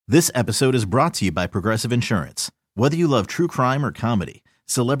This episode is brought to you by Progressive Insurance. Whether you love true crime or comedy,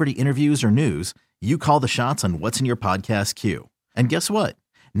 celebrity interviews or news, you call the shots on what's in your podcast queue. And guess what?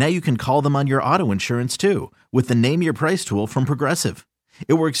 Now you can call them on your auto insurance too with the Name Your Price tool from Progressive.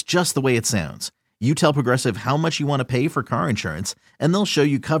 It works just the way it sounds. You tell Progressive how much you want to pay for car insurance, and they'll show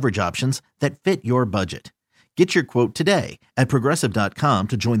you coverage options that fit your budget. Get your quote today at Progressive.com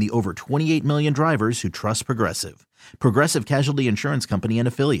to join the over 28 million drivers who trust Progressive. Progressive Casualty Insurance Company and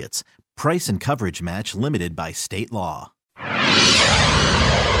Affiliates. Price and coverage match limited by state law.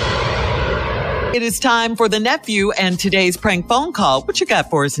 It is time for the nephew and today's prank phone call. What you got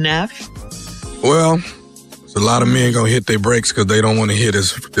for us, Neff? Well, there's a lot of men gonna hit their brakes because they don't want to hear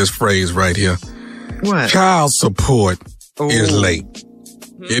this phrase right here. What? Child support is late.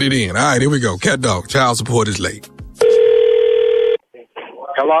 Get it in. All right, here we go. Cat dog. Child support is late.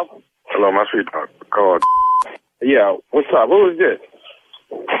 Hello? Hello, my sweetheart. Call. Yeah, what's up? Who is this?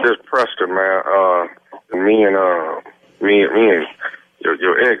 This Preston, man. Me and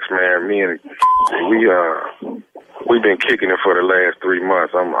your ex, man. We've been kicking it for the last 3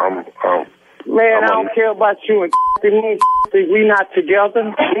 months. Man, I don't care about you and me. We not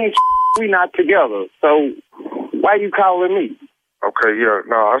together. We not together. So why you calling me? Okay, yeah,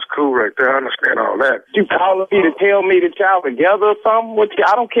 no, that's cool right there. I understand all that. You calling me to tell me that y'all together or something?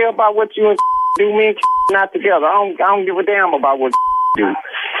 I don't care about what you and do. Me and not together. I don't give a damn about what do.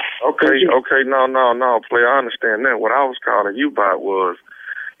 Okay, no, player. I understand that. What I was calling you about was,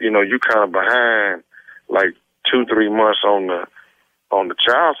 you kind of behind, like 2-3 months on the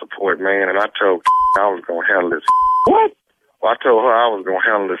child support, man. And I told I was gonna handle this. What? Well, I told her I was gonna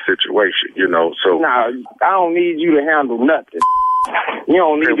handle the situation. So. Nah, I don't need you to handle nothing. You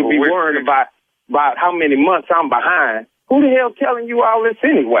don't need to be worried about how many months I'm behind. Who the hell telling you all this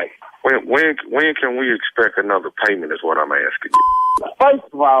anyway? When can we expect another payment is what I'm asking you.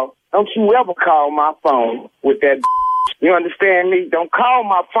 First of all, don't you ever call my phone with that. You understand me? Don't call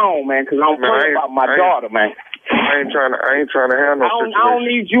my phone, man, because I'm worried about my daughter, man. I ain't trying to handle situation. I don't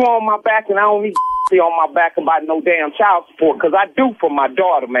need you on my back, and I don't need you on my back about no damn child support, because I do for my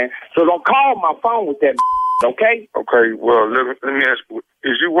daughter, man. So don't call my phone with that, okay? Okay, well, let me ask you,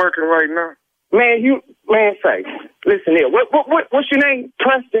 is you working right now? Say, listen here. What's your name?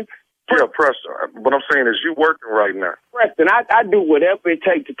 Preston? Yeah, Preston. What I'm saying is you working right now. Preston, I do whatever it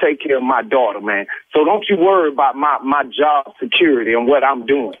takes to take care of my daughter, man. So don't you worry about my job security and what I'm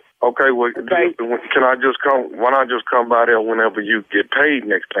doing. Okay, well, okay. Can I just come? Why not just come by there whenever you get paid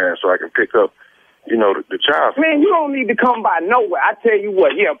next time so I can pick up, the child? Man, you don't need to come by nowhere. I tell you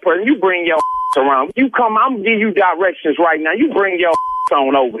what, yeah, Preston, you bring your around. You come, I'm gonna give you directions right now. You bring your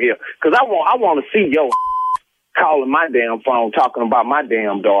on over here, because I want to see your calling my damn phone, talking about my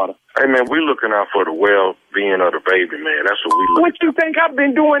damn daughter. Hey, man, we looking out for the well-being of the baby, man. That's what we looking. What you think I've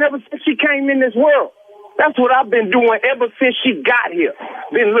been doing ever since she came in this world? That's what I've been doing ever since she got here.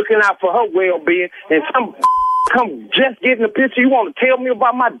 Been looking out for her well-being, and some come just getting a picture. You want to tell me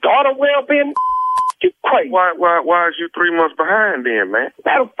about my daughter well-being? You crazy. Why is you 3 months behind then, man?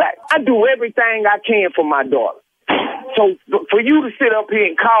 Matter of fact, I do everything I can for my daughter. So for you to sit up here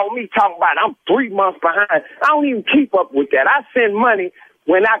and call me talking about I'm 3 months behind, I don't even keep up with that. I send money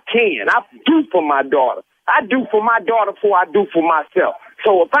when I can. I do for my daughter. I do for my daughter before I do for myself.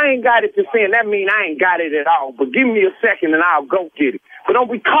 So if I ain't got it to send, that means I ain't got it at all. But give me a second and I'll go get it. But don't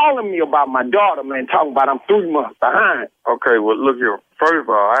be calling me about my daughter, man, talking about I'm 3 months behind. Okay, well, look here. First of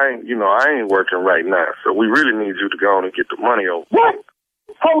all, I ain't working right now. So we really need you to go on and get the money over. What?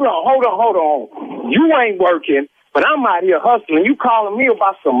 Hold on. You ain't working. But I'm out here hustling. You calling me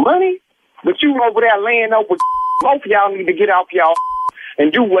about some money? But you over there laying over. Both of y'all need to get off y'all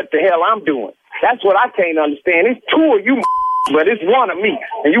and do what the hell I'm doing. That's what I can't understand. It's two of you, but it's one of me.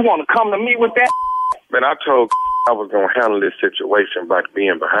 And you want to come to me with that? Man, I told I was going to handle this situation by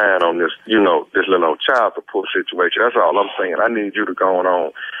being behind on this, this little child support situation. That's all I'm saying. I need you to go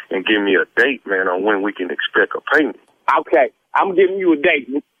on and give me a date, man, on when we can expect a payment. Okay. I'm giving you a date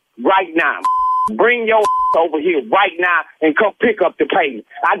right now. Bring your over here right now and come pick up the payment.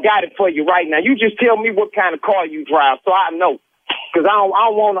 I got it for you right now. You just tell me what kind of car you drive so I know. Because I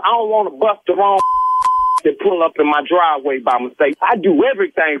don't want to bust the wrong that pull up in my driveway by mistake. I do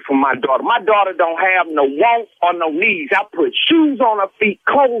everything for my daughter. My daughter don't have no wants or no needs. I put shoes on her feet,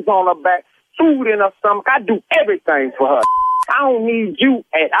 clothes on her back, food in her stomach. I do everything for her. I don't need you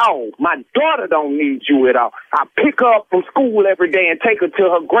at all. My daughter don't need you at all. I pick her up from school every day and take her to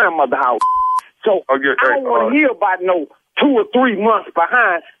her grandmother's house. So I don't want to hear about no 2 or 3 months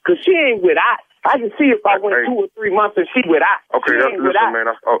behind, because she ain't with us. I can see if I went 2 or 3 months and she without. Okay, listen, man.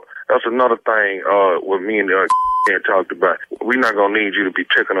 That's another thing. What me and can't talked about. We're not gonna need you to be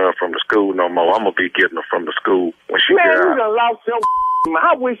picking her up from the school no more. I'm gonna be getting her from the school when she get out. Man, you done lost your man.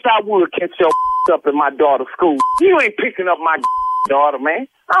 I wish I would catch your up in my daughter's school. You ain't picking up my daughter, man.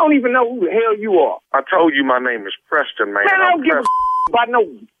 I don't even know who the hell you are. I told you my name is Preston, man. Man, I don't give a about no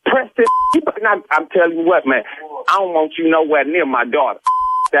Preston. I'm telling you what, man. I don't want you nowhere near my daughter.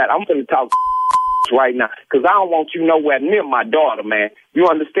 That I'm gonna talk right now, because I don't want you nowhere near my daughter, man. You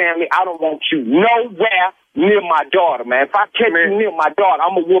understand me? I don't want you nowhere near my daughter, man. If I catch you near my daughter,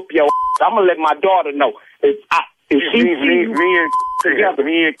 I'm gonna whoop your ass. I'm gonna let my daughter know. Me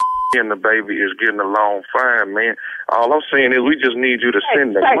and the baby is getting along fine, man. All I'm saying is we just need you to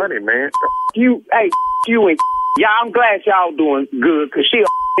send the money, man. You and yeah, I'm glad y'all doing good, because she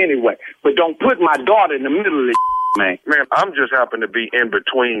anyway. But don't put my daughter in the middle of it, man. Man, I'm just happen to be in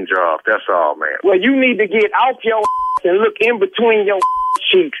between jobs. That's all, man. Well, you need to get off your and look in between your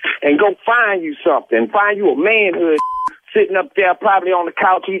cheeks and go find you something. Find you a manhood sitting up there probably on the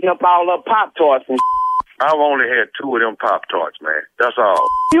couch eating up all her Pop-Tarts and I've only had 2 of them Pop-Tarts, man. That's all.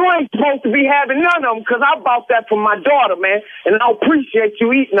 You ain't supposed to be having none of them, because I bought that for my daughter, man, and I don't appreciate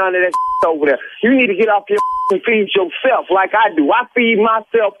you eating none of that over there. You need to get off your and feed yourself like I do. I feed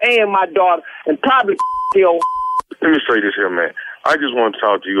myself and my daughter and probably your. Let me say this here, man. I just want to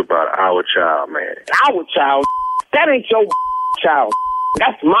talk to you about our child, man. Our child? That ain't your child.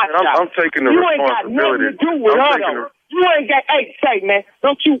 That's my child. I'm taking the responsibility. You ain't got nothing to do with her. You ain't got, hey, say, man,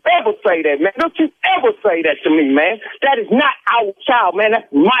 don't you ever say that, man. Don't you ever say that to me, man. That is not our child, man. That's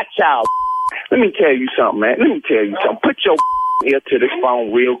my child. Let me tell you something, man. Put your ear to this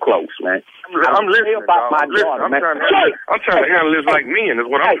phone real close, man. I'm listening about my daughter, man. I'm trying to handle this like men is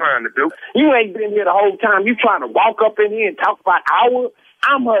what I'm trying to do. You ain't been here the whole time. You trying to walk up in here and talk about our...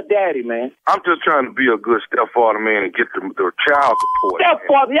 I'm her daddy, man. I'm just trying to be a good stepfather, man, and get the child support.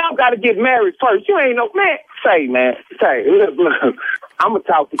 Stepfather, y'all got to get married first. You ain't no man. Say, look. I'm gonna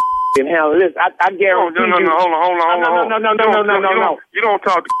talk to and handle this. I guarantee you. No, hold on. No. You don't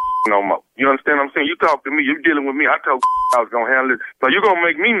talk to no more. You understand what I'm saying? You talk to me. You dealing with me. I told I was gonna handle this. So you gonna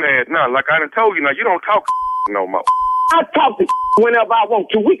make me mad now? Like I done told you. Now you don't talk no more. I talk to whenever I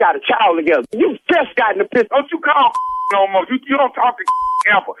want to. We got a child together. You just got in the piss. Don't you call no more. You don't talk to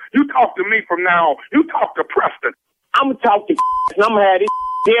ever. You talk to me from now on. You talk to Preston. I'm gonna talk to and I'm gonna have this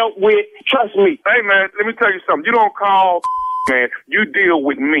dealt with. Trust me. Hey man, let me tell you something. You don't call man. You deal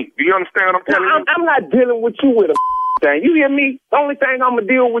with me. Do you understand what I'm telling you? I'm not dealing with you with a thing. You hear me? The only thing I'm gonna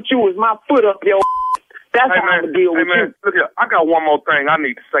deal with you is my foot up your. That's how I'm gonna deal with you. Look here. I got one more thing I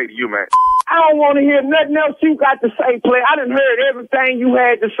need to say to you, man. I don't want to hear nothing else you got to say, player. I done heard everything you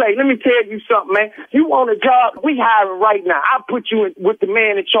had to say. Let me tell you something, man. You want a job? We hiring right now. I'll put you in with the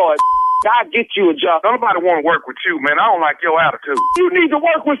man in charge. I'll get you a job. Nobody want to work with you, man. I don't like your attitude. You need to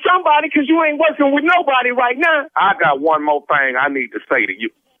work with somebody because you ain't working with nobody right now. I got one more thing I need to say to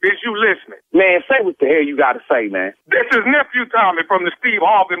you. Is you listening? Man, say what the hell you got to say, man. This is Nephew Tommy from the Steve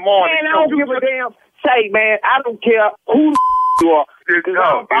Harvey Morning Show. Man, I don't give a damn. Say, man, I don't care who you are.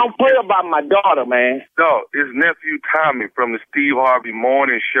 I don't play about my daughter, man. No, it's Nephew Tommy from the Steve Harvey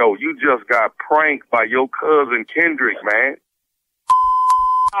Morning Show. You just got pranked by your cousin Kendrick, man.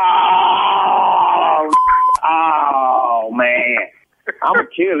 Oh, man. I'm going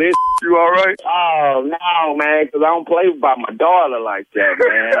to kill this. You all right? Oh, no, man, because I don't play about my daughter like that,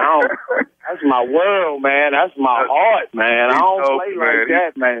 man. That's my world, man. That's my heart, man. I don't play like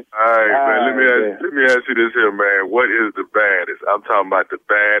that, man. All right, man. Let me ask you this here, man. What is the baddest? I'm talking about the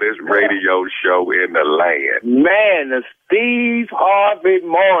baddest radio show in the land. Man, the Steve Harvey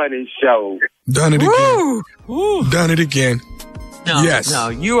Morning Show. Done it again. Woo. Done it again. No, yes. No,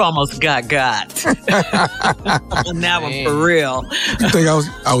 you almost got. Now I'm for real. You think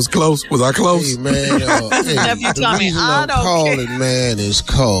I was close? Was I close? Hey, man. The reason I'm calling, man, is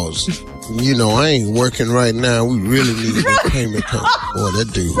cause, I ain't working right now. We really need to get payment come. Boy,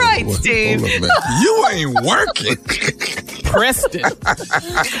 that dude. Right, Steve. Hold up, man. You ain't working. Preston.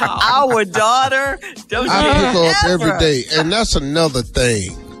 Our daughter. I pick her up every day. And that's another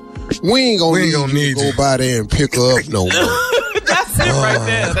thing. We ain't gonna need to go by there and pick her up no more. That's it right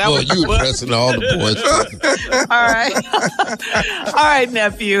there. That was you pressing all the boys. All right,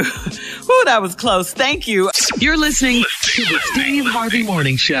 nephew. Ooh, that was close. Thank you. You're listening to the Steve Harvey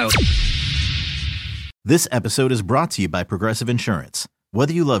Morning Show. This episode is brought to you by Progressive Insurance.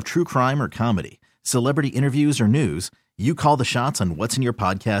 Whether you love true crime or comedy, celebrity interviews or news, you call the shots on what's in your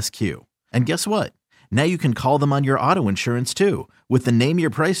podcast queue. And guess what? Now you can call them on your auto insurance too with the Name Your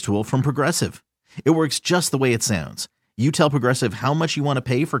Price tool from Progressive. It works just the way it sounds. You tell Progressive how much you want to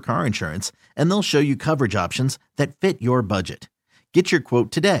pay for car insurance, and they'll show you coverage options that fit your budget. Get your quote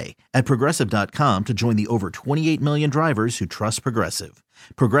today at Progressive.com to join the over 28 million drivers who trust Progressive.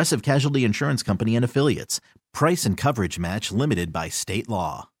 Progressive Casualty Insurance Company and Affiliates. Price and coverage match limited by state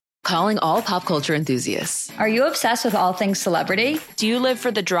law. Calling all pop culture enthusiasts. Are you obsessed with all things celebrity? Do you live for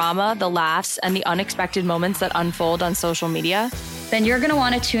the drama, the laughs, and the unexpected moments that unfold on social media? Then you're going to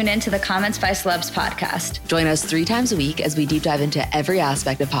want to tune in to the Comments by Celebs podcast. Join us 3 times a week as we deep dive into every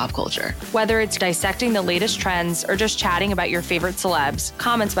aspect of pop culture. Whether it's dissecting the latest trends or just chatting about your favorite celebs,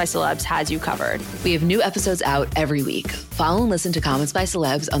 Comments by Celebs has you covered. We have new episodes out every week. Follow and listen to Comments by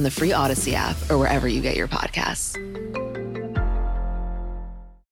Celebs on the free Odyssey app or wherever you get your podcasts.